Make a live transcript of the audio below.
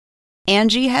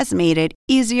Angie has made it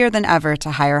easier than ever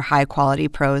to hire high-quality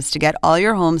pros to get all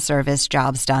your home service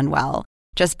jobs done well.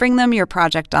 Just bring them your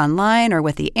project online or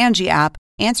with the Angie app,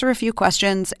 answer a few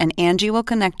questions, and Angie will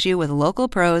connect you with local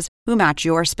pros who match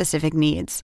your specific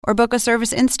needs. Or book a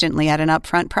service instantly at an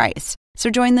upfront price. So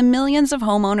join the millions of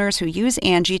homeowners who use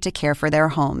Angie to care for their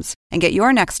homes and get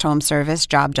your next home service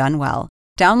job done well.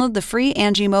 Download the free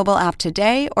Angie mobile app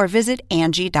today or visit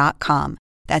Angie.com.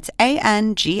 That's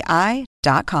ANGI.com.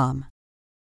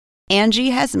 Angie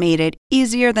has made it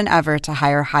easier than ever to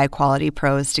hire high-quality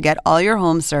pros to get all your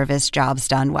home service jobs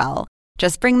done well.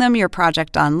 Just bring them your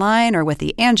project online or with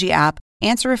the Angie app,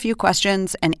 answer a few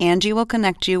questions, and Angie will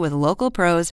connect you with local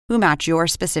pros who match your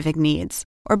specific needs.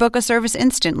 Or book a service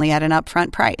instantly at an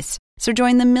upfront price. So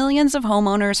join the millions of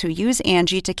homeowners who use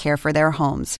Angie to care for their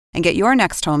homes and get your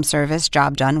next home service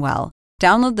job done well.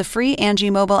 Download the free Angie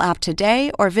mobile app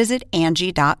today or visit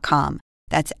Angie.com.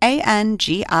 That's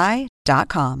ANGI.com.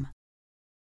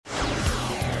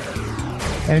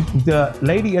 And the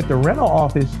lady at the rental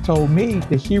office told me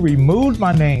that she removed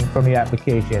my name from the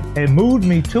application and moved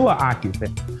me to an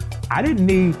occupant. I didn't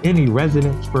need any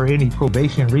residence for any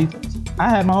probation reasons. I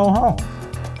had my own home.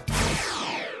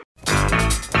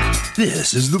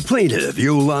 This is the plaintiff,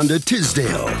 Yolanda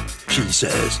Tisdale. She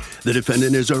says the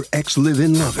defendant is her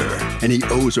ex-live-in lover, and he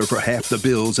owes her for half the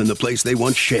bills in the place they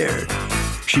once shared.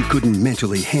 She couldn't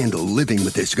mentally handle living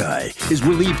with this guy, is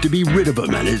relieved to be rid of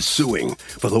him, and is suing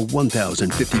for the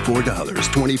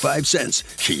 $1,054.25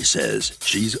 she says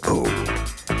she's owed.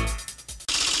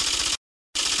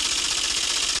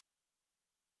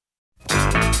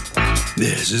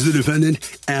 This is the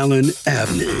defendant, Alan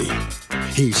Abney.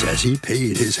 He says he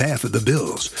paid his half of the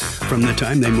bills from the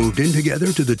time they moved in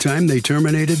together to the time they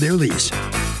terminated their lease.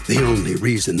 The only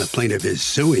reason the plaintiff is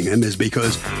suing him is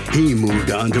because he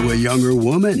moved on to a younger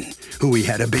woman who he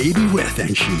had a baby with,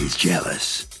 and she's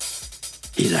jealous.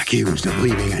 He's accused of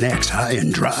leaving an ex high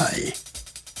and dry.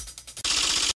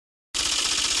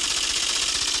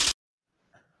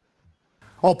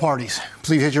 All parties,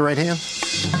 please hit your right hand.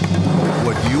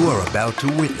 What you are about to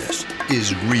witness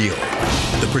is real.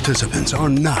 The participants are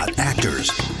not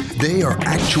actors. They are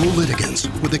actual litigants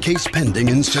with a case pending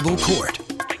in civil court.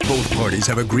 Both parties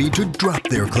have agreed to drop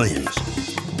their claims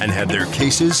and have their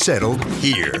cases settled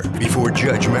here before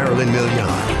Judge Marilyn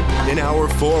Milian in our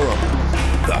forum,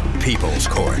 the People's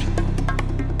Court.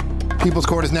 People's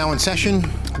Court is now in session.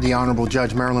 The Honorable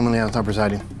Judge Marilyn Milian is now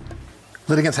presiding.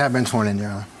 Litigants have been sworn in,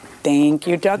 Your Honor. Thank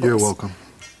you, Douglas. You're welcome.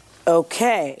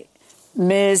 Okay.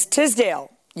 Ms. Tisdale,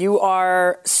 you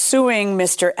are suing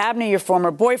Mr. Abney, your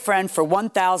former boyfriend, for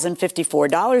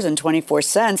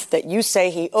 $1,054.24 that you say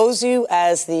he owes you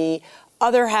as the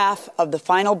other half of the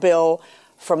final bill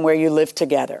from where you lived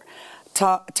together.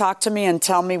 Talk to me and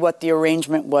tell me what the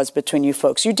arrangement was between you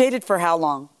folks. You dated for how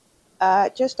long?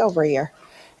 Just over a year.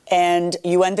 And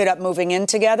you ended up moving in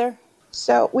together?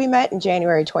 So we met in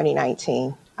January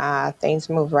 2019. Things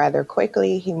moved rather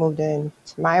quickly. He moved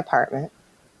into my apartment.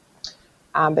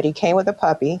 But he came with a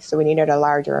puppy, so we needed a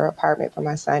larger apartment for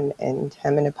my son and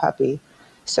him and the puppy.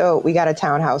 So we got a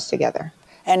townhouse together.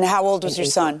 And how old was your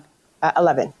son?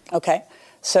 11. Okay.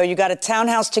 So you got a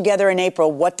townhouse together in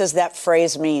April. What does that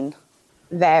phrase mean?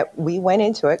 That we went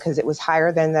into it because it was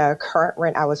higher than the current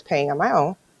rent I was paying on my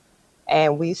own.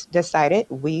 And we decided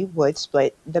we would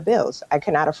split the bills. I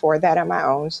could not afford that on my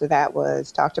own, so that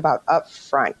was talked about up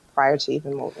front prior to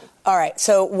even moving. All right.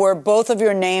 So were both of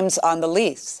your names on the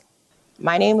lease?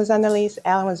 My name was on the lease.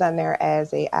 Alan was on there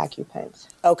as a occupant.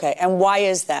 Okay. And why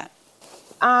is that?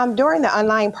 During the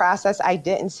online process, I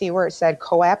didn't see where it said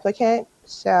co-applicant.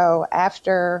 So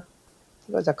after,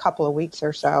 it was a couple of weeks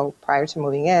or so prior to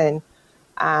moving in,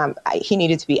 he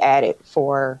needed to be added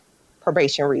for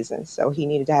probation reasons. So he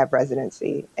needed to have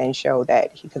residency and show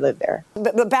that he could live there.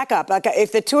 But back up.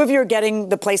 If the two of you are getting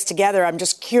the place together, I'm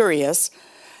just curious.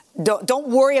 Don't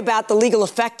worry about the legal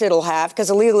effect it'll have, because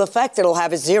the legal effect it'll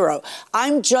have is zero.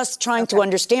 I'm just trying to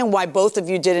understand why both of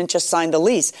you didn't just sign the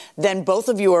lease. Then both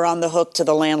of you are on the hook to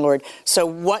the landlord. So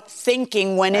what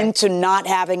thinking went into not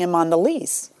having him on the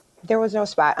lease? There was no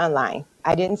spot online.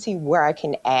 I didn't see where I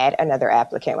can add another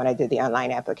applicant when I did the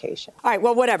online application. All right,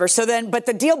 well, whatever. So then, but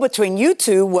the deal between you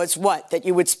two was what? That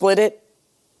you would split it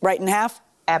right in half?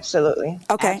 Absolutely.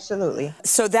 Okay. Absolutely.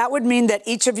 So that would mean that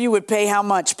each of you would pay how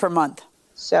much per month?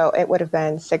 So it would have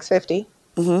been $650.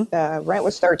 Mm-hmm. The rent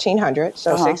was $1,300,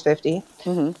 so $650.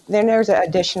 Mm-hmm. Then there's an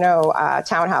additional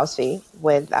townhouse fee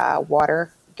with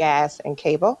water, gas, and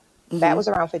cable. Mm-hmm. That was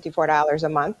around $54 a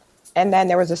month. And then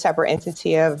there was a separate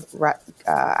entity of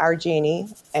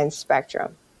Argini and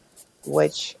Spectrum,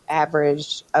 which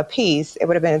averaged a piece. It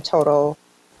would have been a total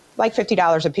like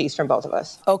 $50 a piece from both of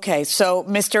us. Okay, so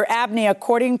Mr. Abney,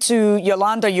 according to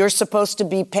Yolanda, you're supposed to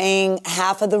be paying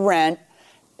half of the rent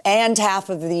and half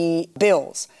of the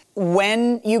bills.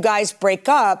 When you guys break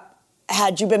up,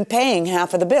 had you been paying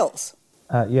half of the bills?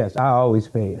 Yes, I always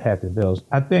pay half the bills.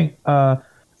 I think,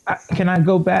 can I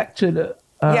go back to the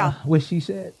what she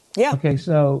said? Yeah. Okay,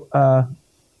 so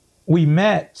we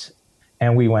met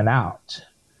and we went out.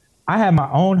 I had my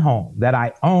own home that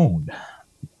I owned,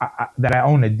 that I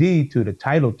own a deed to, the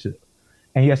title to.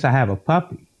 And yes, I have a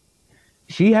puppy.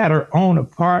 She had her own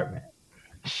apartment.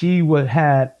 She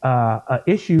had an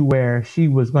issue where she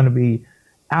was going to be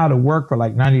out of work for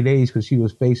like 90 days because she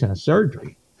was facing a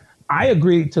surgery. I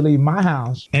agreed to leave my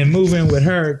house and move in with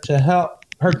her to help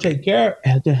her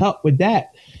to help with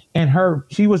that. And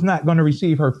she was not going to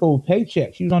receive her full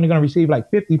paycheck. She was only going to receive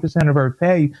like 50% of her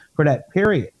pay for that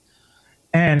period.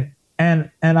 And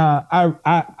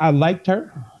I liked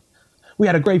her. We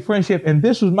had a great friendship, and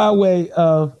this was my way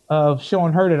of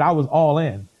showing her that I was all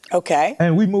in. Okay.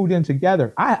 And we moved in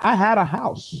together. I had a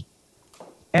house,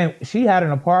 and she had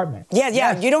an apartment. Yeah.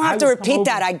 Yes, you don't have to repeat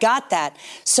that. I got that.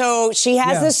 So she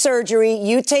has this surgery.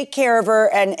 You take care of her,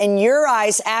 and in your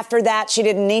eyes, after that, she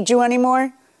didn't need you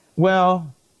anymore?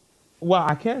 Well,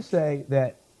 I can say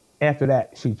that after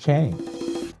that, she changed.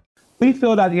 We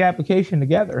filled out the application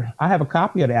together. I have a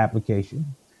copy of the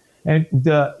application. And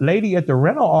the lady at the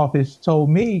rental office told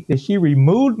me that she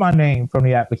removed my name from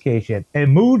the application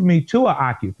and moved me to an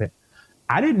occupant.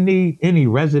 I didn't need any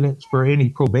residence for any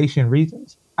probation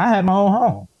reasons. I had my own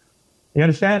home. You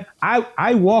understand?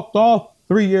 I walked off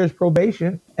 3 years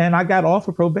probation, and I got off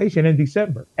of probation in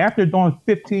December after doing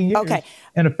 15 years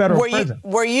in a federal prison.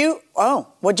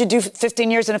 What'd you do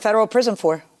 15 years in a federal prison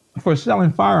for? For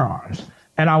selling firearms.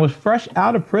 And I was fresh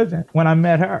out of prison when I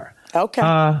met her. Okay.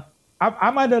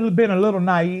 I might have been a little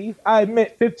naive. I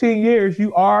admit 15 years,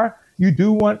 you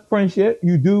do want friendship.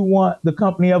 You do want the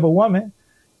company of a woman.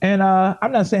 And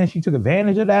I'm not saying she took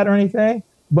advantage of that or anything,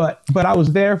 but I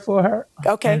was there for her.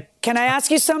 Okay. And, can I ask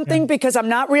you something? Because I'm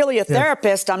not really a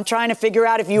therapist. I'm trying to figure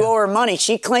out if you owe her money.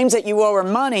 She claims that you owe her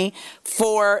money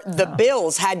for the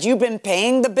bills. Had you been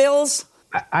paying the bills?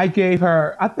 I gave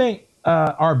her, I think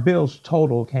our bills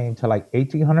total came to like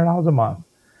 $1,800 a month.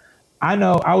 I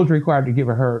know I was required to give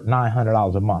her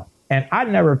 $900 a month, and I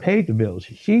never paid the bills.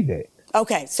 She did.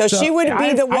 Okay, so she would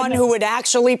be the one who would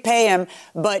actually pay him,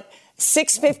 but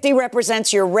 $650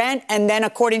 represents your rent, and then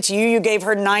according to you, you gave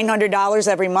her $900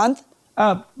 every month?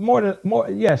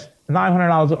 Yes,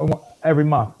 $900 every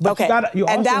month. But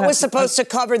and that was supposed to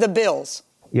cover the bills?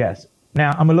 Yes.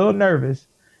 Now, I'm a little nervous,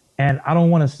 and I don't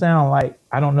want to sound like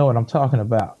I don't know what I'm talking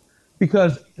about,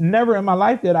 because never in my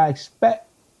life did I expect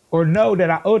or know that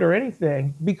I owed her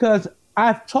anything, because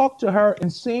I've talked to her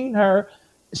and seen her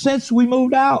since we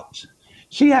moved out.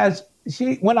 She left,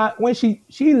 she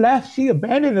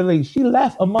abandoned the lease. She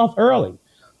left a month early.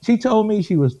 She told me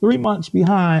she was 3 months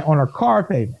behind on her car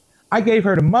payment. I gave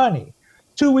her the money.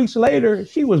 2 weeks later,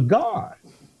 she was gone.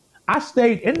 I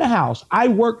stayed in the house. I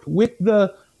worked with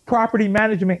the property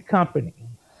management company.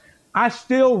 I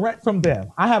still rent from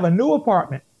them. I have a new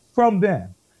apartment from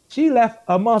them. She left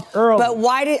a month early. But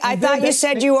why I thought you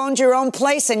said you owned your own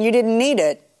place and you didn't need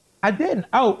it. I didn't.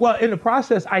 Oh, well, in the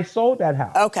process, I sold that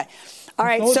house. Okay. All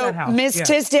right. So, Ms.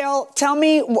 Tisdale, tell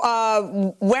me,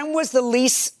 when was the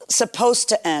lease supposed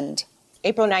to end?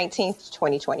 April 19th,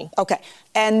 2020. Okay.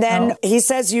 And then he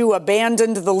says you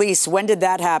abandoned the lease. When did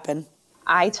that happen?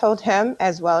 I told him,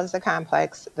 as well as the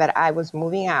complex, that I was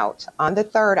moving out. On the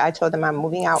 3rd, I told them I'm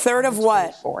moving out. 3rd of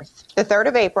what? 24th. The 3rd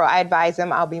of April, I advised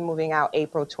them I'll be moving out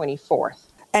April 24th.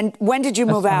 And when did you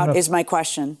move out is my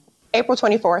question. April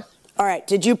 24th. All right.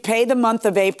 Did you pay the month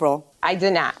of April? I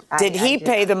did not. Did he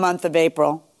pay the month of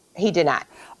April? He did not.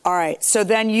 All right. So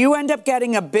then you end up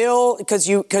getting a bill because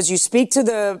you speak to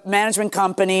the management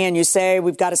company and you say,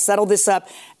 we've got to settle this up.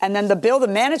 And then the bill the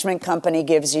management company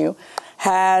gives you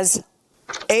has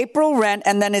April rent,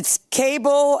 and then it's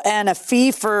cable and a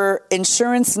fee for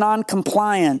insurance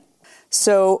non-compliant.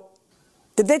 So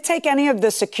did they take any of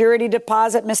the security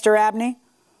deposit, Mr. Abney?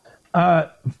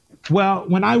 Well,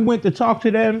 when I went to talk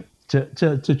to them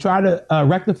to try to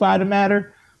rectify the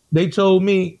matter, they told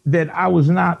me that I was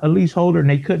not a leaseholder and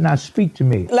they could not speak to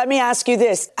me. Let me ask you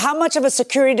this. How much of a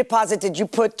security deposit did you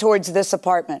put towards this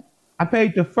apartment? I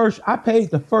paid the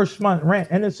first month rent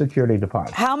and the security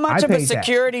deposit. How much of a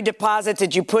security deposit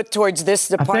did you put towards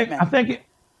this apartment? I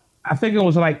think it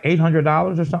was like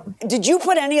 $800 or something. Did you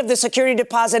put any of the security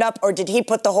deposit up, or did he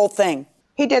put the whole thing?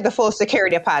 He did the full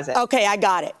security deposit. Okay, I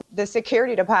got it. The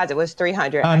security deposit was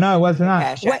 $300. No, it was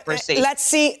not. Let's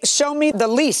see. Show me the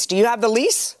lease. Do you have the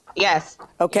lease? Yes.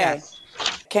 Okay. Yes.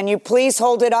 Can you please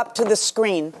hold it up to the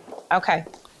screen? Okay.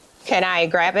 Can I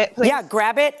grab it, please? Yeah,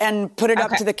 grab it and put it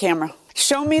up to the camera.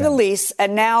 Show me the lease.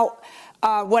 And now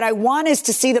what I want is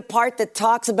to see the part that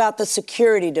talks about the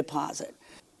security deposit.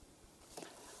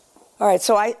 All right,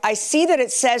 so I see that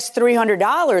it says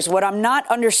 $300. What I'm not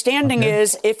understanding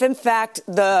is if, in fact,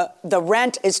 the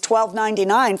rent is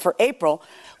 $1,299 for April,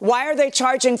 why are they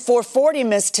charging $440,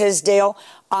 Ms. Tisdale,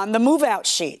 on the move-out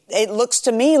sheet? It looks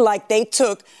to me like they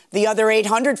took the other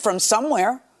 $800 from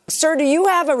somewhere. Sir, do you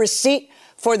have a receipt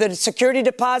for the security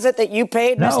deposit that you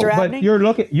paid, Mr. Abney? But you're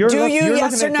looking.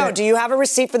 Yes or no? That. Do you have a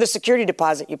receipt for the security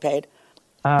deposit you paid?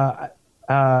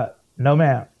 No,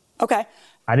 ma'am. Okay.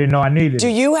 I didn't know I needed it. Do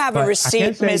you have a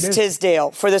receipt, Ms.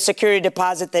 Tisdale, for the security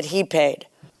deposit that he paid?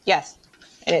 Yes.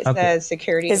 And it says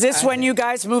security deposit. Is this when you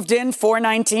guys moved in,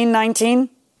 4/19/19?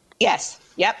 Yes.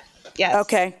 Yep. Yes.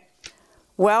 Okay.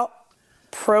 Well,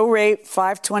 prorate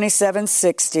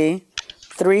 $527.60,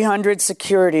 $300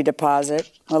 security deposit.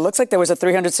 Well, it looks like there was a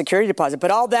 $300 security deposit, but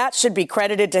all that should be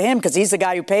credited to him because he's the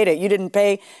guy who paid it. You didn't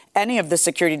pay any of the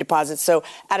security deposits. So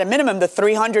at a minimum, the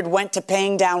 $300 went to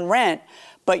paying down rent.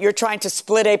 But you're trying to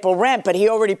split April rent, but he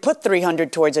already put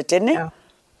 $300 towards it, didn't he? No.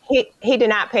 He did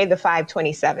not pay the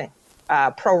 $527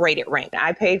 prorated rent.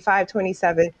 I paid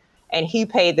 $527, and he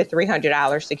paid the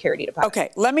 $300 security deposit.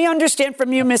 Okay, let me understand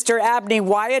from you, Mr. Abney,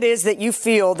 why it is that you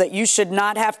feel that you should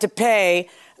not have to pay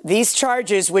these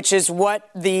charges, which is what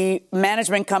the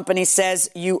management company says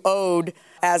you owed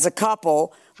as a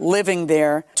couple living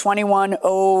there,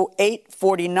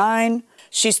 $21,0849.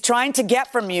 She's trying to get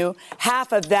from you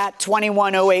half of that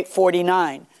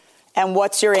 $21,0849. And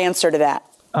what's your answer to that?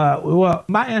 Well,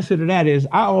 my answer to that is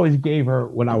I always gave her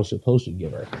what I was supposed to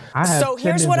give her. So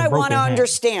here's what I want to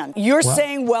understand. You're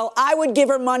saying, well, I would give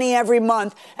her money every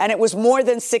month and it was more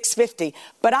than $650.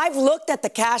 But I've looked at the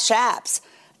Cash Apps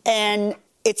and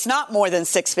it's not more than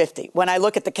 $650 when I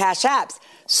look at the Cash Apps.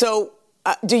 So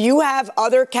do you have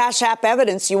other Cash App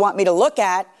evidence you want me to look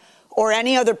at? Or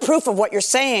any other proof of what you're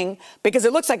saying, because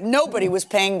it looks like nobody was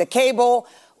paying the cable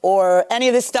or any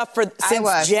of this stuff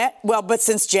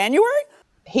since January?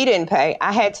 He didn't pay.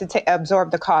 I had to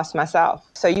absorb the cost myself.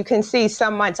 So you can see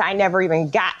some months I never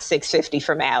even got $650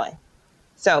 from Alan.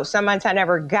 So some months I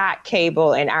never got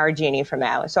cable and RG&E from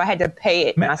Alan. So I had to pay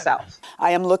it myself. I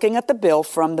am looking at the bill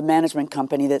from the management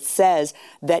company that says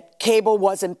that cable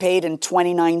wasn't paid in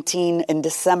 2019 in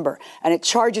December, and it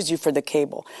charges you for the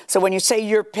cable. So when you say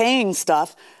you're paying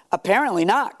stuff, apparently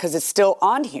not, because it's still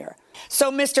on here.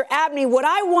 So, Mr. Abney, what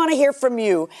I want to hear from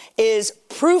you is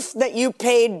proof that you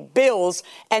paid bills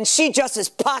and she just is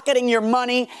pocketing your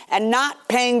money and not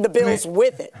paying the bills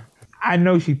with it. I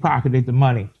know she pocketed the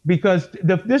money because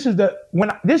this is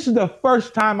the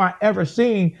first time I ever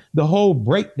seen the whole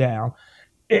breakdown.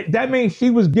 That means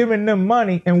she was giving them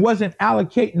money and wasn't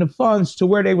allocating the funds to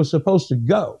where they were supposed to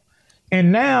go.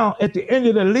 And now at the end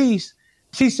of the lease,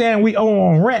 she's saying we owe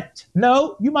on rent.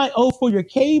 No, you might owe for your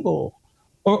cable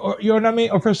or you know what I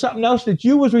mean? Or for something else that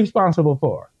you was responsible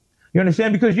for. You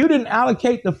understand? Because you didn't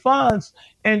allocate the funds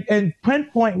and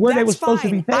pinpoint where they were supposed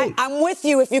to be paid. I'm with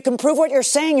you. If you can prove what you're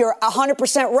saying, you're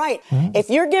 100% right. Mm-hmm. If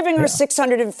you're giving her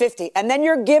 $650 and then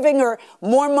you're giving her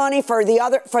more money for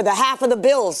the half of the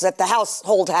bills that the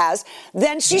household has,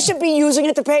 then she should be using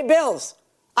it to pay bills.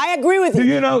 I agree with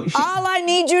you. All I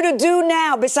need you to do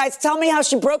now, besides tell me how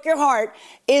she broke your heart,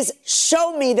 is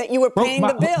show me that you were paying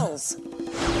the bills.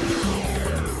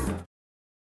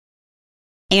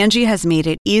 Angie has made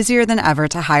it easier than ever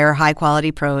to hire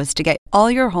high-quality pros to get all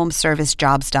your home service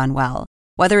jobs done well.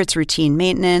 Whether it's routine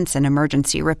maintenance, an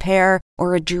emergency repair,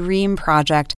 or a dream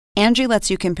project, Angie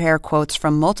lets you compare quotes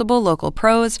from multiple local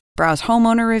pros, browse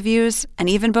homeowner reviews, and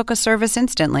even book a service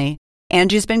instantly.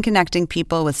 Angie's been connecting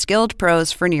people with skilled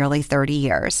pros for nearly 30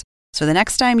 years. So the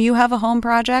next time you have a home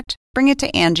project, bring it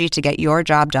to Angie to get your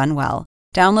job done well.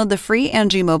 Download the free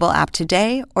Angie mobile app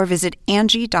today or visit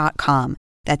Angie.com.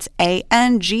 That's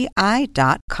ANGI.com.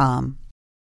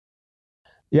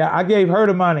 Yeah, I gave her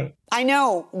the money. I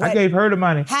know. I gave her the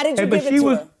money. How did you give it to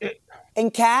her? In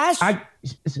cash?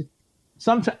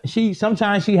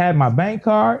 Sometimes she had my bank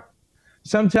card.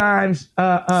 Sometimes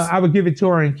I would give it to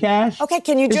her in cash. Okay,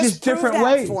 can you just prove that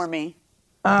ways. For me?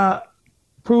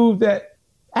 Prove that.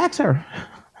 Ask her.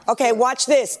 Okay, watch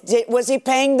this. Was he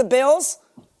paying the bills?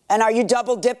 And are you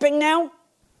double dipping now?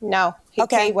 No.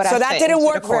 Okay, so that didn't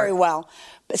work very well.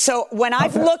 So when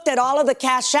I've looked at all of the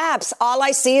Cash Apps, all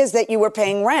I see is that you were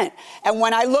paying rent. And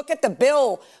when I look at the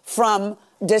bill from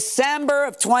December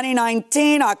of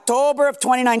 2019, October of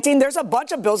 2019, there's a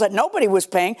bunch of bills that nobody was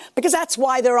paying because that's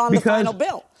why they're on the final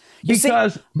bill.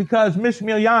 Because Miss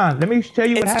Millian, let me tell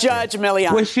you what happened. It's Judge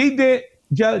Millian. What she did,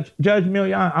 Judge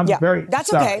Milian, I'm very That's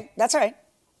sorry. okay. That's all right.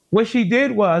 What she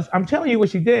did was, I'm telling you what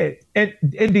she did.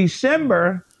 In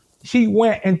December, she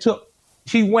went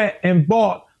and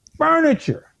bought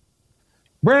furniture,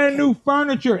 brand new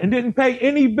furniture, and didn't pay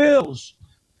any bills.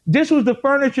 This was the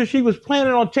furniture she was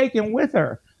planning on taking with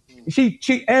her.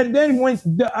 And then when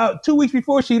 2 weeks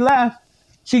before she left,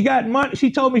 she got money.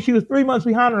 She told me she was 3 months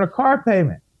behind on her car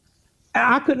payment.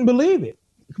 And I couldn't believe it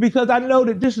because I know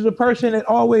that this is a person that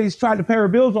always tried to pay her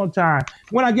bills on time.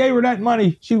 When I gave her that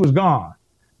money, she was gone.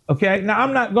 Okay, now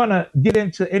I'm not going to get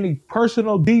into any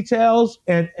personal details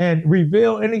and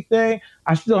reveal anything.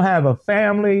 I still have a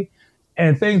family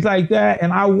and things like that,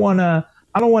 and I don't want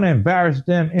to embarrass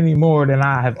them any more than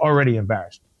I have already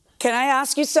embarrassed them. Can I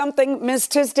ask you something, Ms.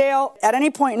 Tisdale? At any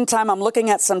point in time, I'm looking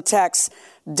at some texts.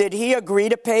 Did he agree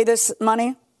to pay this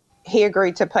money? He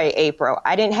agreed to pay April.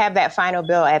 I didn't have that final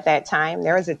bill at that time.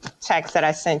 There was a text that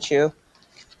I sent you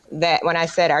that when I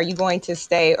said, are you going to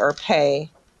stay or pay?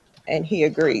 And he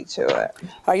agreed to it.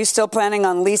 Are you still planning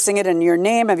on leasing it in your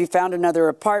name? Have you found another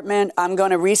apartment? I'm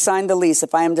going to re-sign the lease.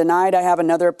 If I am denied, I have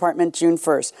another apartment June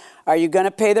 1st. Are you going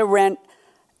to pay the rent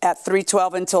at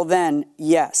 312 until then?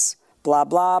 Yes. Blah,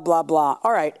 blah, blah, blah.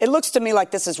 All right. It looks to me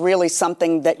like this is really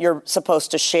something that you're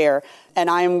supposed to share. And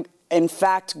I'm, in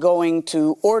fact, going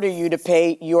to order you to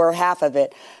pay your half of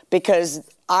it because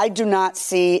I do not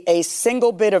see a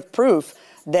single bit of proof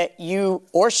that you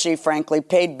or she, frankly,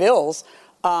 paid bills.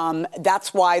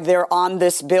 That's why they're on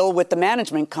this bill with the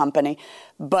management company.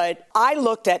 But I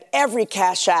looked at every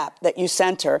Cash App that you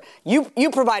sent her.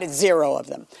 You provided 0 of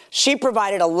them. She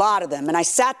provided a lot of them. And I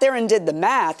sat there and did the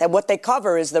math, and what they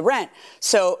cover is the rent.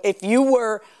 So if you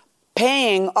were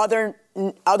paying other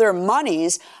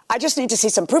monies, I just need to see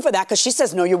some proof of that because she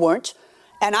says, no, you weren't.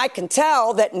 And I can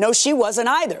tell that, no, she wasn't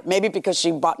either. Maybe because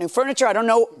she bought new furniture. I don't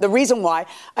know the reason why.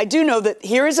 I do know that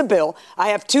here is a bill. I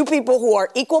have 2 people who are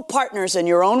equal partners in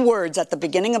your own words at the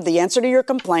beginning of the answer to your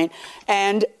complaint,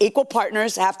 and equal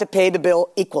partners have to pay the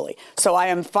bill equally. So I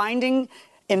am finding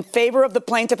in favor of the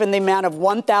plaintiff in the amount of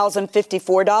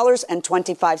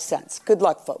 $1,054.25. Good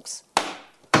luck, folks.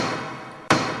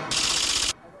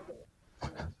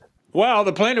 Well,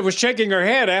 the plaintiff was shaking her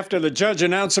head after the judge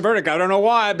announced the verdict. I don't know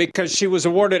why, because she was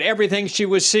awarded everything she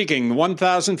was seeking,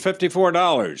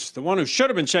 $1,054. The one who should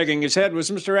have been shaking his head was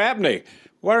Mr. Abney.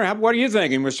 What are you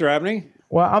thinking, Mr. Abney?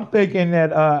 Well, I'm thinking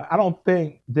that I don't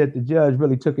think that the judge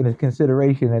really took into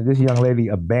consideration that this young lady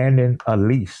abandoned a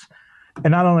lease.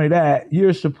 And not only that,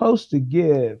 you're supposed to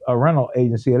give a rental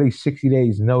agency at least 60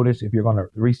 days notice if you're going to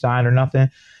re-sign or nothing.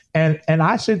 And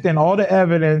I sent in all the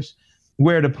evidence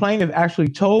where the plaintiff actually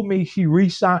told me she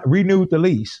renewed the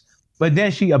lease, but then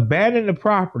she abandoned the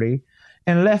property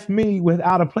and left me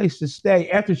without a place to stay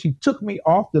after she took me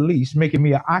off the lease, making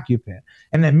me an occupant,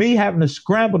 and then me having to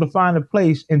scramble to find a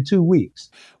place in 2 weeks.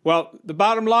 Well, the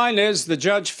bottom line is the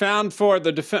judge found for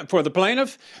the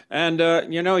plaintiff, and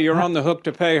you're on the hook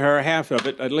to pay her half of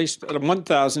it, at least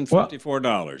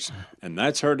 $1,054, and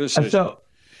that's her decision.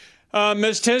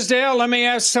 Ms. Tisdale, let me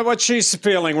ask what she's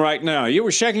feeling right now. You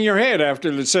were shaking your head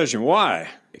after the decision. Why?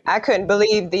 I couldn't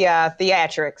believe the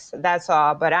theatrics. That's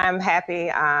all. But I'm happy,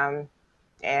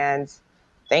 and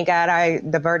thank God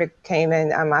the verdict came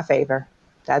in my favor.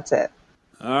 That's it.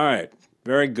 All right.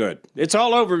 Very good. It's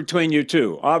all over between you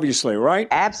two, obviously, right?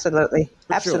 Absolutely.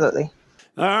 For absolutely.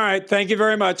 Sure. All right. Thank you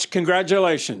very much.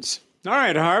 Congratulations. All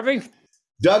right, Harvey.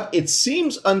 Doug, it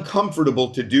seems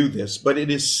uncomfortable to do this, but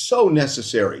it is so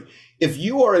necessary. If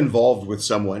you are involved with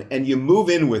someone and you move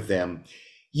in with them,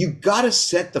 you got to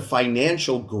set the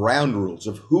financial ground rules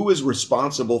of who is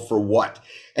responsible for what.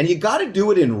 And you got to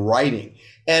do it in writing.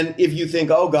 And if you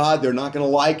think, oh, God, they're not going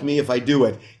to like me if I do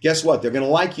it, guess what? They're going to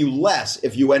like you less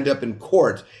if you end up in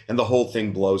court and the whole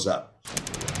thing blows up.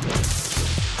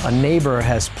 A neighbor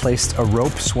has placed a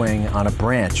rope swing on a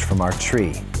branch from our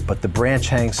tree, but the branch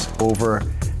hangs over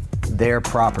their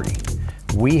property.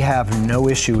 We have no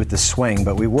issue with the swing,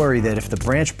 but we worry that if the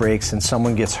branch breaks and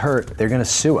someone gets hurt, they're going to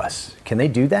sue us. Can they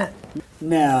do that?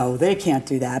 No, they can't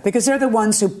do that because they're the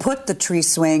ones who put the tree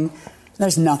swing.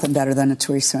 There's nothing better than a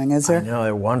tree swing, is there? I know,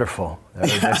 they're wonderful.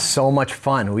 They're so much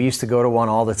fun. We used to go to one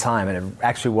all the time, and it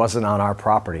actually wasn't on our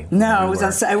property. No,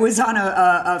 it was on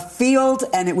a field,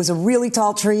 and it was a really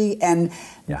tall tree, and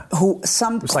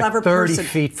some clever person, 30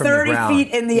 feet from the ground. 30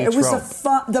 feet in the air. It was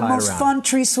the most fun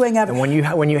tree swing ever. And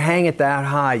when you hang it that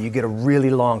high, you get a really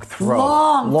long throw.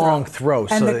 Long throw.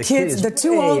 And so the kids, the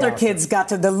 2 older kids got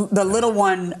to, the little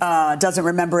one doesn't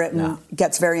remember it and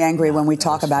gets very angry when we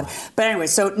talk about it. But anyway,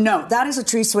 so no, that is a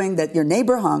tree swing that your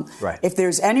neighbor hung. Right. If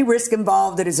there's any risk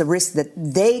involved, it is a risk that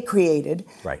they created.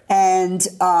 Right. And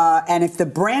if the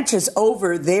branch is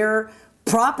over their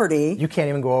property. You can't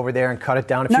even go over there and cut it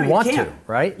down if you want to,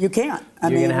 right? You can't.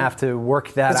 You're going to have to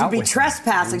work that out. You'd be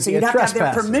trespassing, so you'd have to have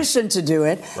their permission to do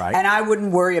it, right. And I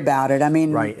wouldn't worry about it. I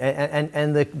mean, right.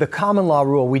 And the common law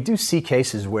rule, we do see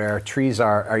cases where trees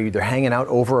are either hanging out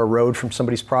over a road from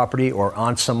somebody's property or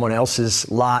on someone else's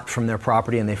lot from their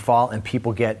property, and they fall and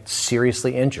people get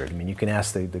seriously injured. I mean, you can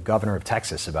ask the governor of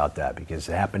Texas about that because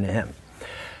it happened to him.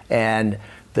 And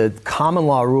the common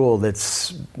law rule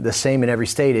that's the same in every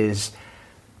state is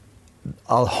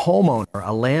a homeowner,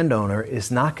 a landowner,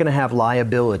 is not going to have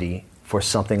liability for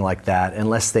something like that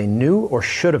unless they knew or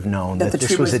should have known that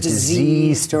this was a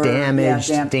diseased,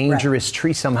 damaged, dangerous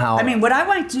tree somehow. I mean, what I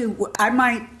might do, I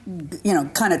might,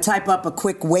 kind of type up a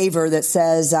quick waiver that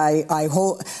says I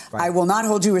will not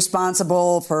hold you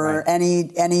responsible for any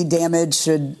damage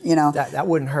should, That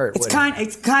wouldn't hurt. It's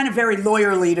kind of very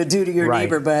lawyerly to do to your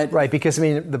neighbor, but right, because I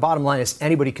mean, the bottom line is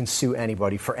anybody can sue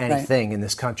anybody for anything in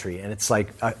this country, and it's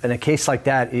like in a case like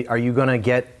that, are you going to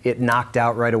get it knocked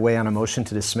out right away on a motion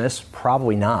to dismiss?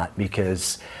 Probably not,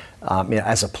 because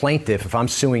as a plaintiff, if I'm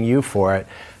suing you for it,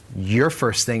 your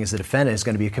first thing as the defendant is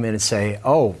going to be to come in and say,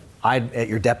 at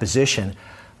your deposition,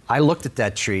 I looked at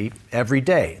that tree every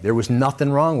day. There was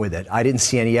nothing wrong with it. I didn't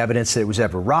see any evidence that it was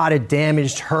ever rotted,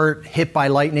 damaged, hurt, hit by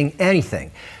lightning,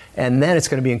 anything. And then it's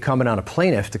going to be incumbent on a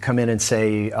plaintiff to come in and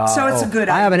say, so it's a good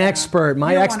idea. I have an expert.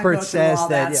 My expert says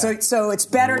that. So it's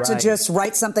better to just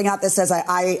write something out that says,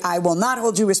 I will not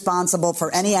hold you responsible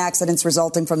for any accidents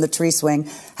resulting from the tree swing.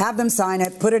 Have them sign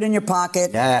it, put it in your pocket.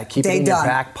 Yeah, keep it in your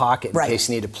back pocket in case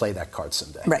you need to play that card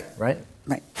someday. Right.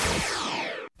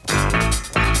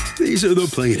 These are the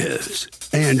plaintiffs,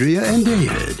 Andrea and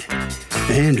David.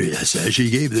 Andrea says she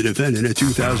gave the defendant a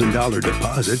 $2,000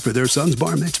 deposit for their son's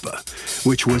bar mitzvah,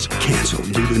 which was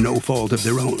canceled due to no fault of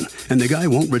their own, and the guy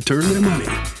won't return their money.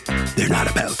 They're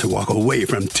not about to walk away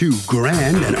from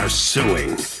 $2,000 and are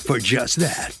suing for just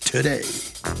that today.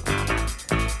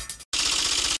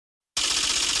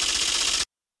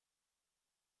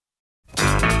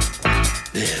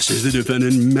 This is the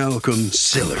defendant, Malcolm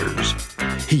Sillers.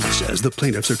 He says the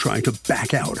plaintiffs are trying to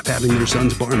back out of having their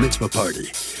son's bar mitzvah party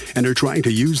and are trying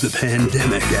to use the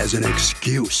pandemic as an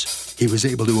excuse. He was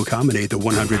able to accommodate the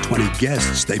 120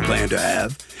 guests they plan to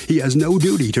have. He has no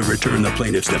duty to return the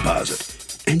plaintiff's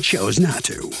deposit and chose not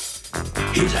to.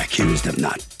 He's accused of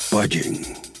not budging.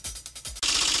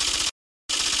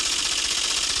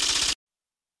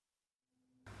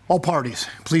 All parties,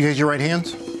 please raise your right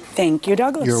hands. Thank you,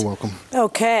 Douglas. You're welcome.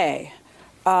 Okay.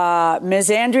 Ms.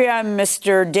 Andrea and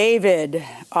Mr. David,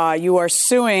 you are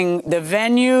suing the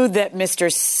venue that Mr.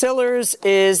 Sillers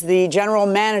is the general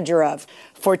manager of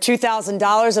for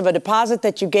 $2,000 of a deposit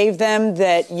that you gave them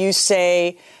that you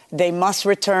say they must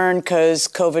return because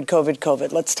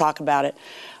COVID. Let's talk about it.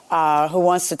 Who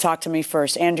wants to talk to me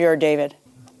first, Andrea or David?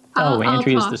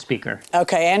 Andrea's the speaker.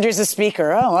 Okay, Andrea's the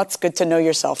speaker. Oh, that's good to know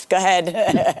yourself. Go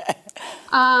ahead.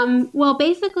 Well,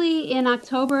 basically, in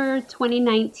October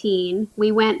 2019,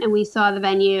 we went and we saw the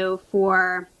venue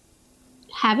for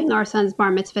having our son's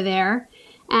bar mitzvah there.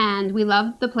 And we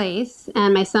loved the place,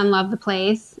 and my son loved the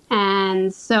place.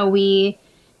 And so we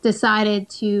decided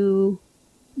to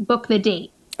book the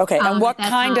date. Okay, and what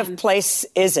kind of place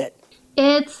is it?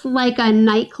 It's like a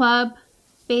nightclub,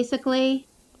 basically.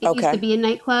 It used to be a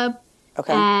nightclub.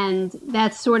 Okay. And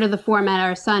that's sort of the format.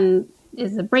 Our son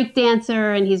is a break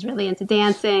dancer, and he's really into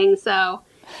dancing. So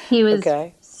he was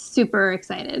super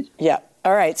excited. Yeah.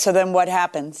 All right. So then what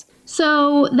happens?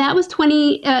 So that was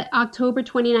October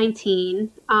 2019.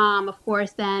 Of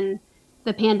course, then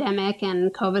the pandemic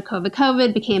and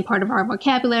COVID became part of our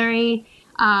vocabulary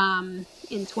in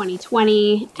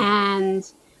 2020.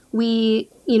 And we,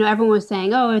 everyone was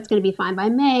saying, it's going to be fine by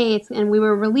May. And we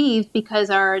were relieved because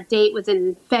our date was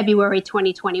in February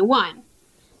 2021.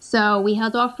 So we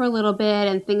held off for a little bit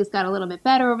and things got a little bit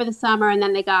better over the summer and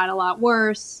then they got a lot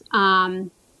worse.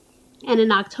 And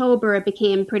in October, it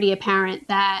became pretty apparent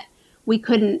that we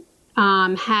couldn't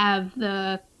have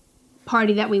the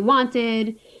party that we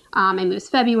wanted. And it was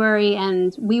February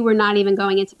and we were not even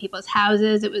going into people's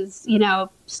houses. It was,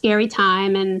 scary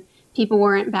time and people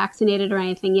weren't vaccinated or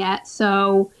anything yet.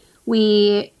 So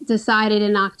we decided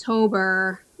in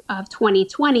October of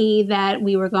 2020 that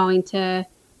we were going to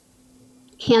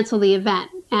cancel the event.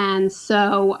 And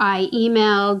so I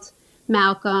emailed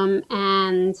Malcolm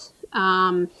and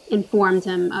informed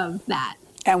him of that.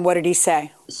 And what did he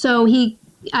say? So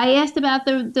I asked about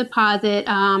the deposit,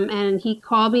 and he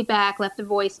called me back, left a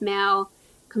voicemail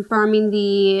confirming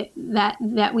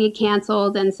that we had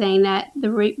canceled and saying that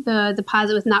the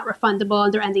deposit was not refundable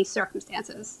under any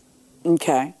circumstances.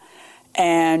 Okay.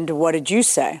 And what did you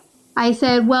say? I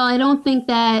said, well, I don't think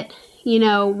that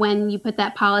when you put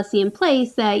that policy in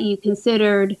place, that you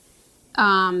considered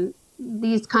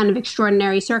these kind of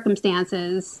extraordinary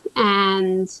circumstances.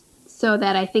 And so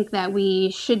that I think that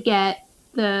we should get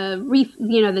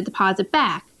the deposit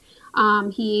back.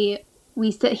 He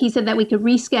said that we could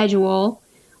reschedule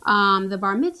the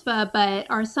bar mitzvah, but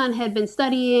our son had been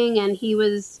studying, and it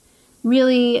was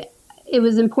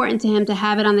important to him to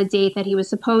have it on the date that he was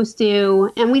supposed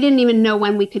to. And we didn't even know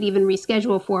when we could even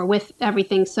reschedule for, with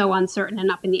everything so uncertain and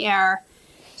up in the air.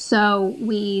 So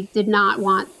we did not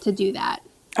want to do that.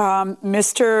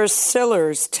 Mr.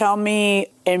 Sillars, tell me,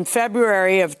 in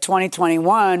February of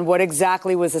 2021, what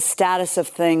exactly was the status of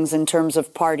things in terms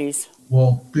of parties?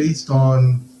 Well, based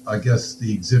on, I guess,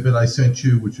 the exhibit I sent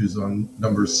you, which is on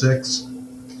number 6,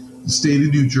 the state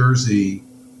of New Jersey,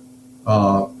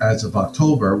 as of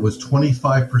October, was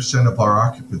 25% of our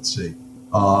occupancy,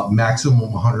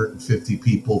 maximum 150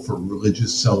 people for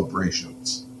religious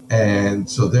celebrations. And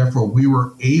so therefore we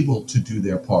were able to do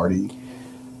their party.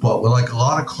 But like a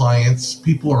lot of clients,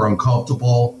 people are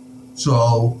uncomfortable.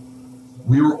 So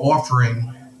we were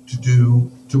offering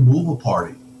to move a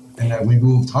party. And then we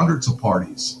moved hundreds of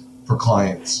parties for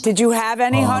clients. Did you have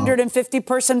any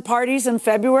 150-person parties in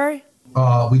February?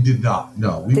 We did not.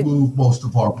 No, we moved most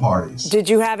of our parties. Did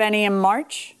you have any in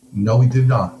March? No, we did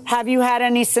not. Have you had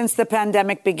any since the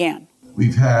pandemic began?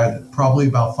 We've had probably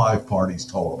about 5 parties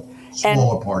total.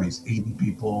 Smaller parties, 80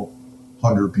 people,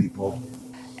 100 people.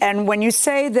 And when you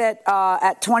say that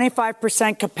at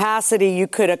 25% capacity you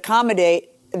could accommodate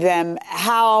them,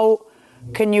 how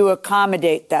can you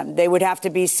accommodate them? They would have to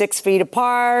be 6 feet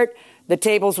apart. The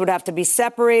tables would have to be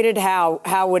separated.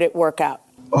 How would it work out?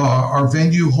 Our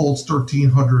venue holds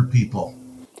 1,300 people.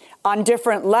 On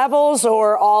different levels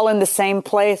or all in the same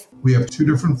place? We have 2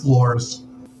 different floors,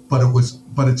 but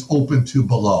it's open to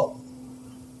below.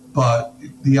 But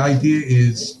the idea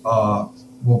is,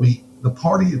 the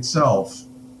party itself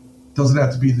doesn't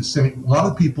have to be the same. A lot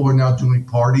of people are now doing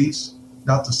parties,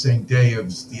 not the same day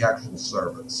as the actual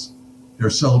service. They're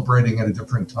celebrating at a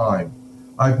different time.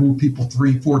 I've moved people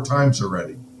 3-4 times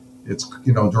already. It's,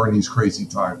 during these crazy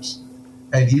times.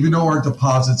 And even though our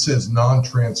deposit says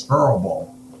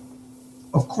non-transferable,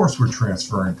 of course we're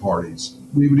transferring parties.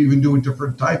 We would even do a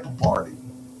different type of party.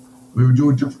 We would do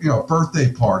a different,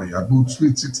 birthday party. I've moved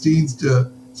Sweet 16s to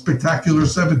Spectacular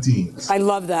 17s. I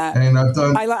love that. And I've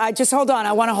done... I just hold on.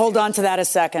 I want to hold on to that a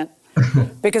second.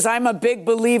 Because I'm a big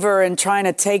believer in trying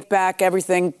to take back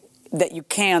everything that you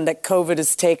can that COVID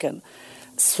has taken.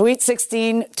 Sweet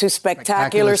 16 to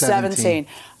Spectacular 17.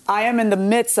 I am in the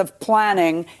midst of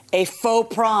planning a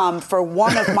faux prom for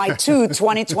one of my 2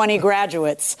 2020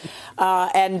 graduates.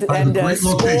 And a great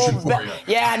location for you.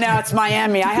 Yeah, no, it's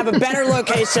Miami. I have a better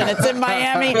location. It's in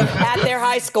Miami at their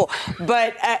high school.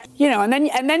 But,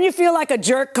 and then you feel like a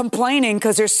jerk complaining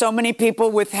because there's so many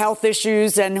people with health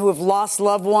issues and who have lost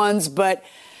loved ones. But,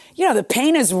 the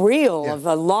pain is real of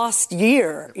a lost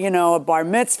year, a bar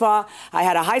mitzvah. I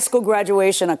had a high school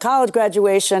graduation, a college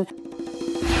graduation.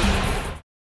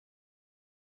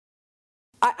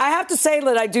 I have to say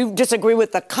that I do disagree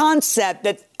with the concept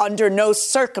that under no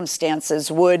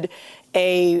circumstances would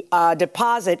a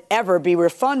deposit ever be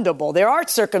refundable. There are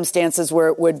circumstances where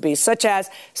it would be, such as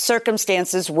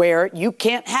circumstances where you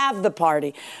can't have the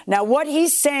party. Now, what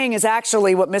he's saying is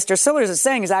actually, what Mr. Sillars is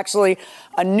saying is actually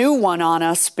a new one on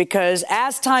us, because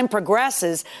as time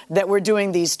progresses that we're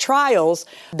doing these trials,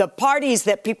 the parties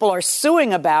that people are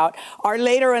suing about are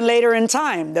later and later in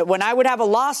time. That when I would have a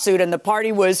lawsuit and the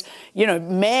party was,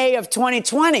 May of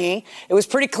 2020, it was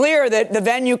pretty clear that the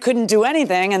venue couldn't do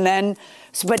anything.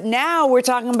 But now we're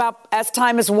talking about, as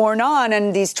time has worn on,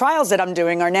 and these trials that I'm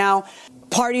doing are now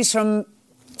parties from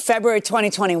February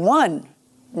 2021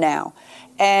 now.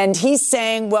 And he's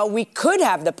saying, well, we could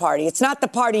have the party. It's not the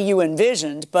party you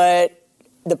envisioned, but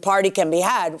the party can be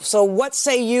had. So what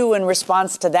say you in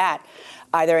response to that?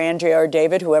 Either Andrea or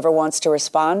David, whoever wants to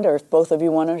respond, or if both of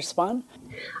you want to respond?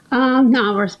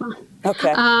 No, I'll respond.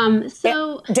 Okay.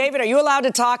 David, are you allowed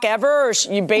to talk ever, or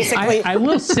you basically? I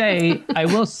will say,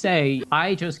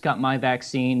 I just got my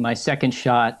vaccine, my second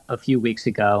shot a few weeks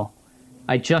ago.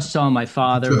 I just saw my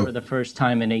father for the first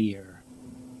time in a year.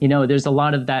 There's a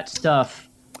lot of that stuff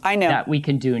that we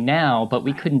can do now, but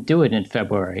we couldn't do it in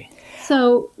February.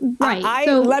 So, right.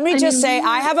 Let me just say,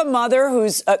 I have a mother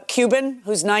who's Cuban,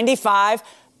 who's 95.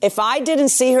 If I didn't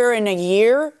see her in a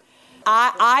year,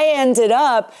 I ended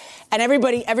up, and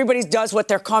everybody does what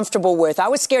they're comfortable with. I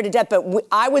was scared to death, but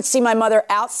I would see my mother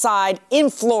outside in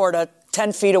Florida,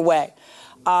 10 feet away.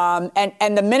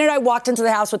 And the minute I walked into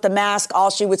the house with the mask, all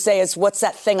she would say is, "What's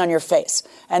that thing on your face?"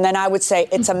 And then I would say,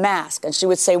 "It's a mask." And she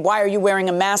would say, "Why are you wearing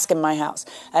a mask in my house?"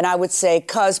 And I would say,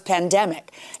 "'Cause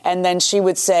pandemic." And then she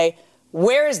would say,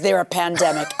 "Where is there a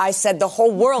pandemic?" I said, "The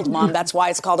whole world, Mom. That's why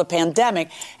it's called a pandemic."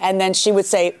 And then she would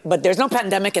say, "But there's no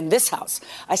pandemic in this house."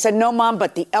 I said, "No, Mom,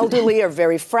 but the elderly are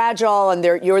very fragile, and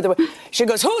you're the." She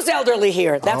goes, "Who's elderly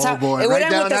here?" That's how boy. it would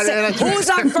Right end with the who's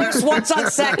on first, what's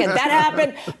on second. That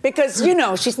happened because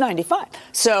she's 95,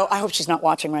 so I hope she's not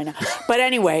watching right now. But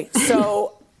anyway,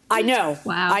 so. I know.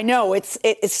 Wow. I know. It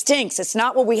stinks. It's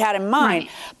not what we had in mind.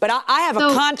 Right. But I have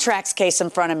a contracts case in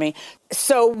front of me.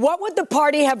 So what would the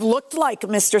party have looked like,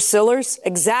 Mr. Sillars?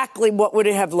 Exactly what would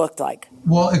it have looked like?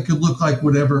 Well, it could look like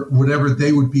whatever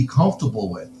they would be comfortable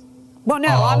with. Well,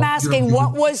 no, I'm asking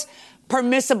what was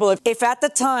permissible. If at the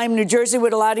time New Jersey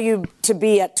would allow you to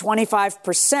be at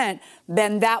 25%,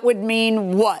 then that would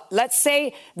mean what? Let's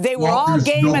say they were all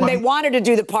game and they wanted to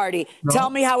do the party. No. Tell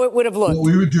me how it would have looked. What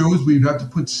we would do is we'd have to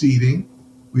put seating.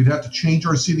 We'd have to change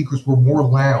our seating because we're more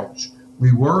lounge.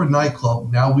 We were a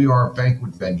nightclub. Now we are a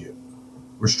banquet venue.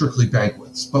 We're strictly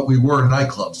banquets, but we were a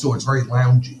nightclub, so it's very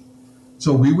loungy.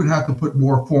 So we would have to put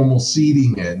more formal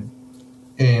seating in,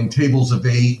 and tables of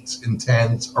 8s and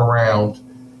 10s around.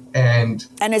 And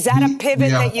is that a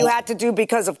pivot that you had to do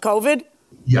because of COVID?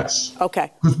 Yes. Okay.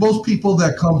 Because most people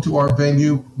that come to our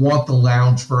venue want the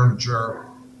lounge furniture,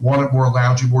 want it more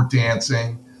loungy, more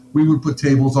dancing. We would put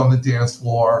tables on the dance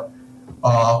floor.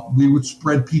 We would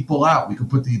spread people out. We could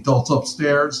put the adults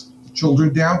upstairs, the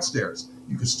children downstairs.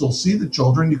 You could still see the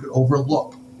children. You could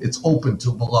overlook. It's open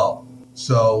to below.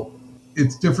 So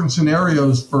it's different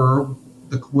scenarios for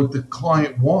what the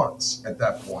client wants at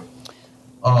that point.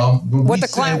 What the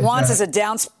client wants is a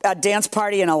dance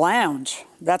party in a lounge.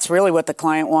 That's really what the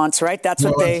client wants, right? That's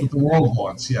what the world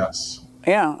wants, yes.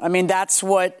 Yeah, I mean, that's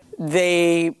what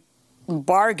they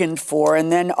bargained for.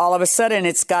 And then all of a sudden,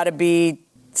 it's got to be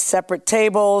separate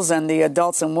tables and the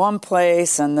adults in one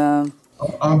place and the...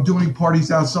 I'm doing parties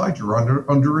outside. You're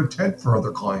under a tent for other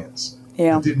clients.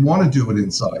 Yeah. I didn't want to do it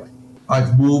inside.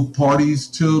 I've moved parties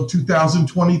till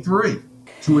 2023.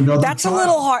 That's a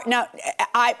little hard. Now,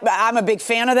 I'm a big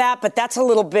fan of that, but that's a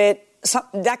little bit,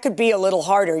 that could be a little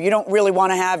harder. You don't really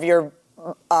want to have your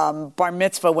bar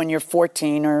mitzvah when you're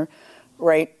 14 or,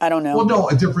 right? I don't know. Well, no,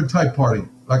 a different type party,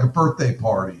 like a birthday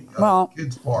party, a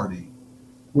kid's party.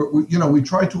 We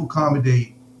try to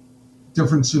accommodate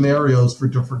different scenarios for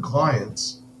different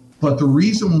clients. But the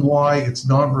reason why it's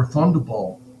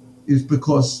non-refundable is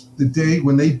because the day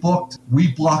when they booked,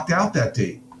 we blocked out that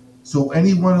date. So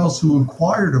anyone else who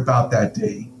inquired about that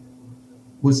date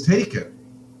was taken.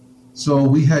 So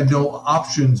we had no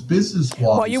options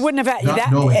business-wise. Well, you wouldn't have had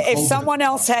that if someone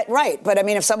else had, right. But I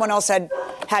mean, if someone else had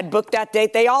booked that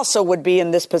date, they also would be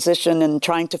in this position and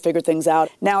trying to figure things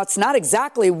out. Now, it's not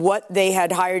exactly what they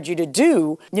had hired you to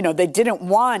do. They didn't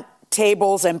want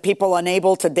tables and people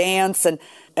unable to dance and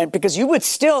because it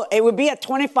would be at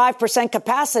 25%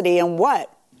 capacity and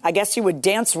what? I guess you would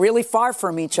dance really far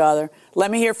from each other.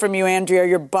 Let me hear from you, Andrea.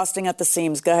 You're busting at the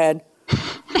seams. Go ahead.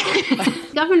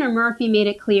 Governor Murphy made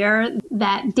it clear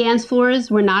that dance floors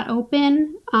were not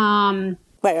open.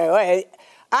 Wait.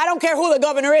 I don't care who the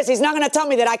governor is. He's not going to tell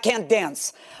me that I can't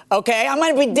dance. Okay? I'm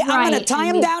going to tie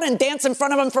him down and dance in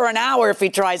front of him for an hour if he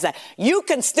tries that. You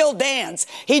can still dance.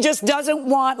 He just doesn't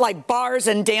want like bars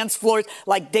and dance floors.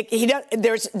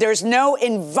 There's no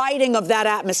inviting of that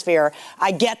atmosphere.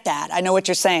 I get that. I know what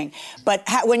you're saying. But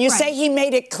when you say he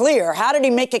made it clear, how did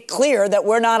he make it clear that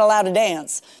we're not allowed to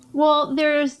dance? Well,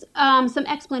 there's some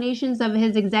explanations of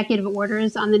his executive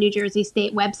orders on the New Jersey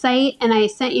State website, and I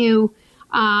sent you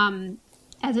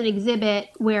as an exhibit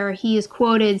where he is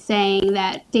quoted saying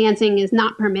that dancing is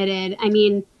not permitted. I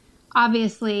mean,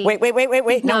 obviously... Wait.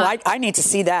 No, I need to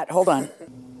see that. Hold on.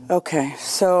 Okay,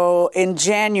 so in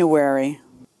January,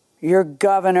 your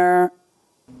governor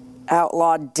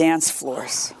outlawed dance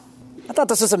floors. I thought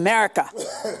this was America.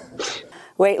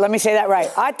 Wait, let me say that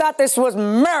right. I thought this was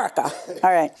America.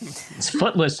 All right. It's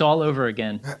Footloose all over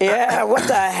again. Yeah, what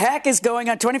the heck is going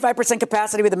on? 25%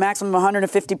 capacity with a maximum of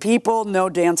 150 people, no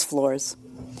dance floors.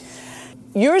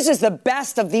 Yours is the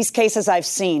best of these cases I've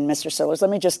seen, Mr. Sillars. Let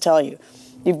me just tell you.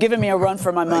 You've given me a run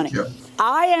for my money. Thank you.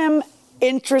 I am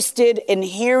interested in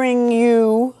hearing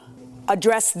you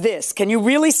address this. Can you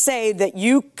really say that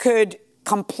you could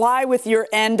comply with your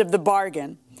end of the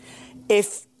bargain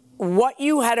if what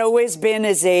you had always been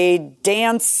is a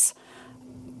dance,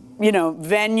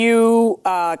 venue,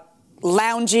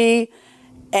 loungy,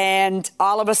 and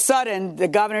all of a sudden the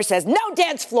governor says, no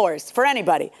dance floors for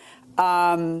anybody.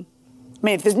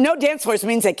 If there's no dance floors, it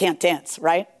means they can't dance,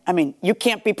 right? I mean, you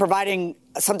can't be providing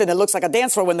something that looks like a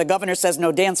dance floor when the governor says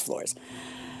no dance floors.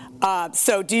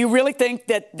 So do you really think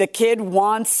that the kid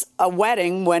wants a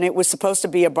wedding when it was supposed to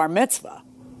be a bar mitzvah?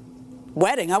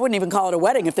 Wedding? I wouldn't even call it a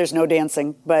wedding if there's no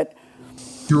dancing, but...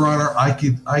 Your Honor,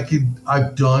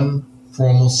 I've done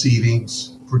formal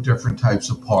seatings for different types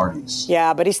of parties.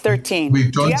 Yeah, but he's 13.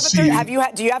 We've done seating.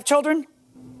 Do you have children?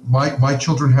 My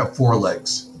children have 4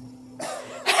 legs.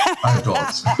 I have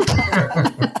dogs.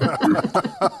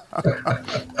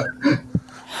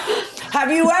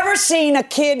 Have you ever seen a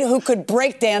kid who could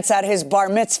break dance at his bar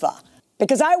mitzvah?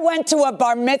 Because I went to a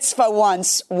bar mitzvah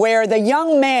once where the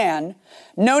young man,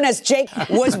 known as Jake,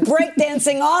 was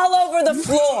breakdancing all over the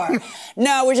floor.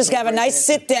 No, we're just going to have a nice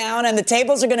sit down, and the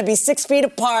tables are going to be 6 feet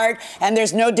apart, and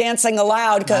there's no dancing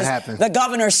allowed because the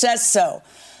governor says so.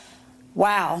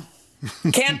 Wow.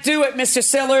 Can't do it, Mr.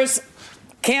 Sillars.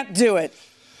 Can't do it.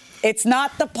 It's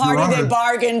not the party they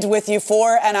bargained with you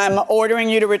for, and I'm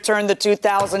ordering you to return the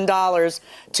 $2,000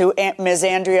 to Ms.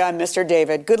 Andrea and Mr.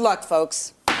 David. Good luck,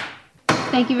 folks.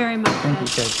 Thank you very much. Thank you,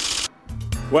 Judge.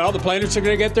 Well, the plaintiffs are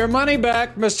going to get their money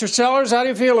back. Mr. Sellers, how do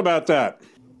you feel about that?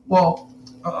 Well,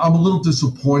 I'm a little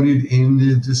disappointed in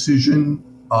the decision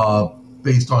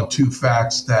based on 2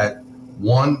 facts that,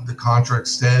 one, the contract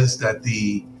says that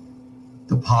the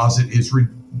deposit is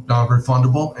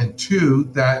non-refundable, and 2,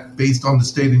 that based on the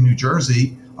state of New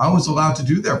Jersey, I was allowed to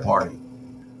do their party.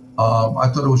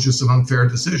 I thought it was just an unfair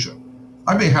decision.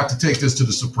 I may have to take this to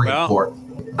the Supreme Court.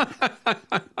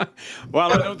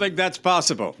 Well, I don't think that's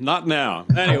possible. Not now.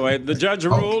 Anyway, the judge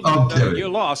ruled you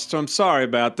lost, so I'm sorry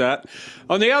about that.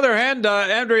 On the other hand,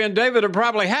 Andrea and David are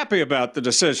probably happy about the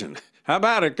decision. How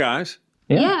about it, guys?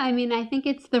 Yeah, I mean, I think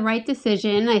it's the right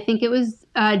decision. I think it was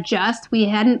just.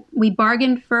 We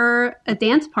bargained for a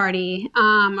dance party.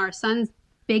 Our son's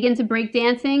big into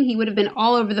breakdancing. He would have been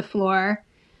all over the floor.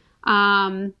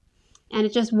 And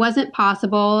it just wasn't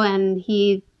possible. And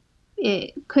he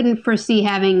couldn't foresee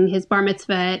having his bar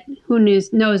mitzvah at who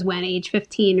knows when, age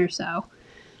 15 or so,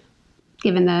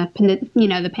 given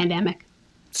the pandemic.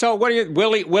 So what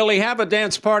will he have a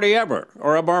dance party ever,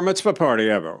 or a bar mitzvah party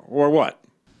ever, or what?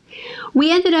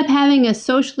 We ended up having a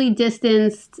socially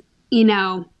distanced,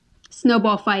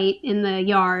 snowball fight in the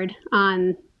yard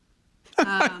on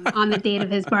the date of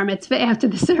his bar mitzvah after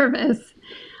the service.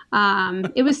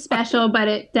 It was special, but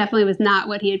it definitely was not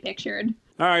what he had pictured.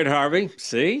 All right, Harvey.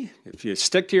 See, if you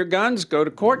stick to your guns, go to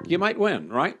court, you might win,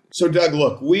 right? So, Doug,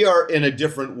 look, we are in a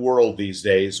different world these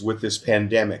days with this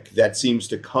pandemic that seems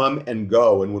to come and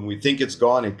go. And when we think it's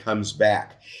gone, it comes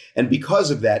back. And because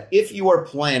of that, if you are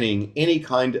planning any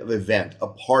kind of event, a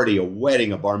party, a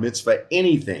wedding, a bar mitzvah,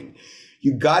 anything,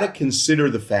 you got to consider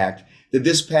the fact that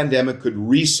this pandemic could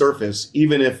resurface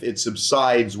even if it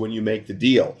subsides when you make the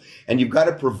deal. And you've got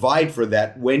to provide for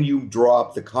that when you draw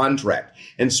up the contract.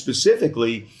 And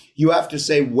specifically, you have to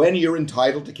say when you're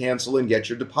entitled to cancel and get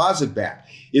your deposit back.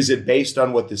 Is it based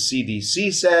on what the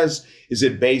CDC says? Is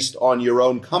it based on your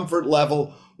own comfort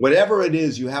level? Whatever it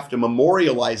is, you have to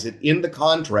memorialize it in the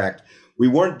contract. We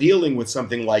weren't dealing with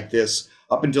something like this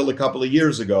up until a couple of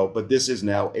years ago, but this is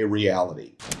now a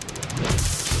reality.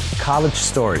 College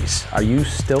stories. Are you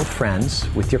still friends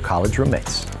with your college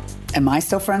roommates? Am I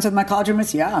still friends with my college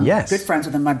roommates? Yeah, I'm good friends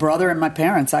with them. My brother and my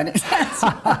parents. I didn't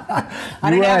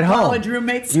have college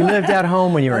roommates. You lived at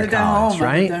home when you were in college,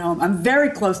 right? I lived at home. I'm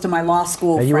very close to my law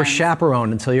school friends. You were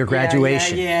chaperoned until your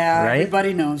graduation. Yeah, right?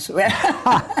 Everybody knows. But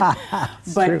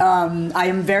I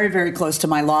am very, very close to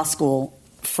my law school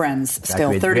friends still.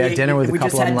 We had dinner with a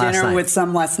couple of them last night. We just had dinner with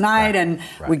some last night, and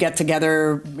we get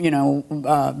together,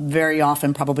 very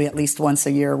often, probably at least once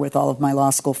a year with all of my law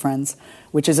school friends,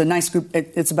 which is a nice group.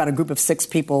 It's about a group of 6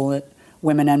 people,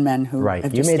 women and men, who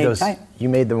have just stayed tight. You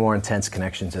made the more intense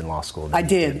connections in law school than you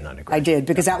did in undergrad. I did,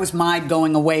 because that was my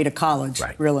going away to college,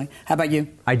 really. How about you?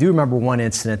 I do remember one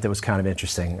incident that was kind of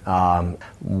interesting.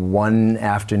 One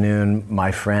afternoon,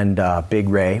 my friend Big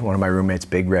Ray, one of my roommates,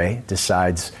 Big Ray,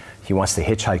 decides he wants to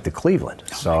hitchhike to Cleveland.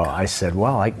 So I said,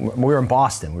 well, we were in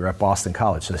Boston. We were at Boston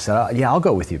College. So I said, yeah, I'll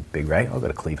go with you, Big Ray. I'll go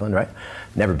to Cleveland, right?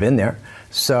 Never been there.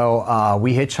 So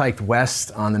we hitchhiked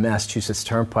west on the Massachusetts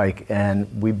Turnpike,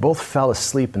 and we both fell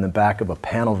asleep in the back of a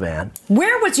panel van.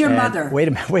 Where was your mother? Wait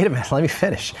a minute, let me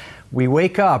finish. We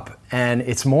wake up, and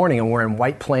it's morning, and we're in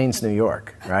White Plains, New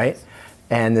York, right?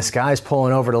 And this guy's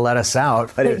pulling over to let us out.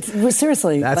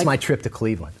 Seriously. That's my trip to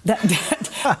Cleveland. And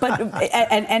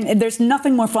there's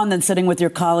nothing more fun than sitting with your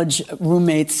college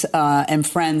roommates and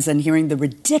friends and hearing the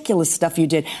ridiculous stuff you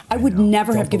did. I would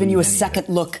never have given you a second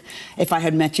look if I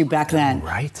had met you back then.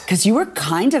 Right. Because you were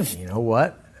kind of... You know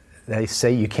what? they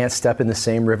say you can't step in the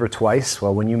same river twice.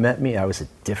 Well, when you met me, I was a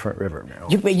different river,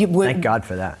 Marilyn. Thank God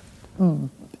for that.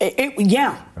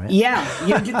 Yeah.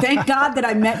 Thank God that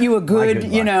I met you a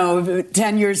good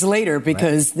 10 years later,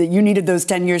 because you needed those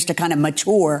 10 years to kind of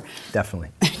mature. Definitely.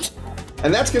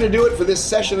 And that's going to do it for this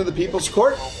session of the People's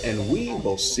Court, and we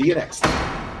will see you next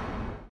time.